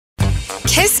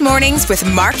Kiss Mornings with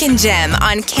Mark and Jem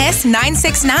on Kiss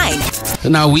 969.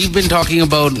 Now, we've been talking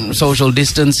about social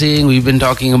distancing. We've been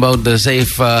talking about the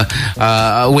safe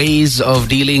ways of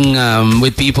dealing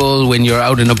with people when you're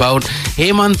out and about.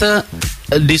 Hemantha,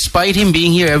 despite him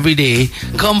being here every day,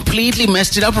 completely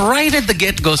messed it up right at the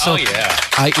get-go. So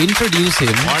I introduce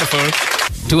him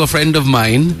to a friend of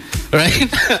mine,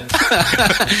 right?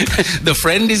 The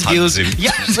friend is guilty.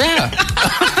 Yeah.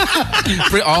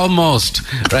 Almost,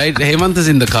 right? Hemantha's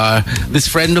in the car. This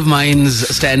friend of mine's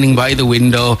standing by the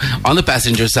window on the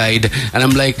passenger side. And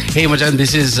I'm like, hey, Machan,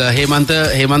 this is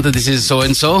Hemantha. Hemantha, this is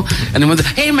so-and-so. And Hemantha,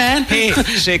 hey, man. Hey,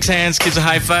 shakes hands, gives a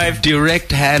high five.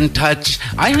 Direct hand touch.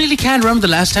 I really can't remember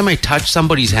the last time I touched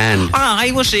somebody's hand.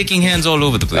 I was shaking hands all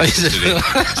over the place today.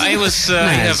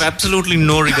 I have absolutely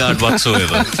no regard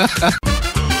whatsoever.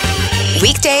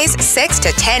 Weekdays 6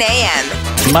 to 10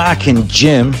 a.m. Mark and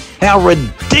Jim, how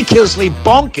ridiculously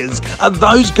bonkers are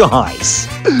those guys?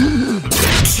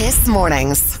 Kiss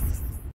Mornings.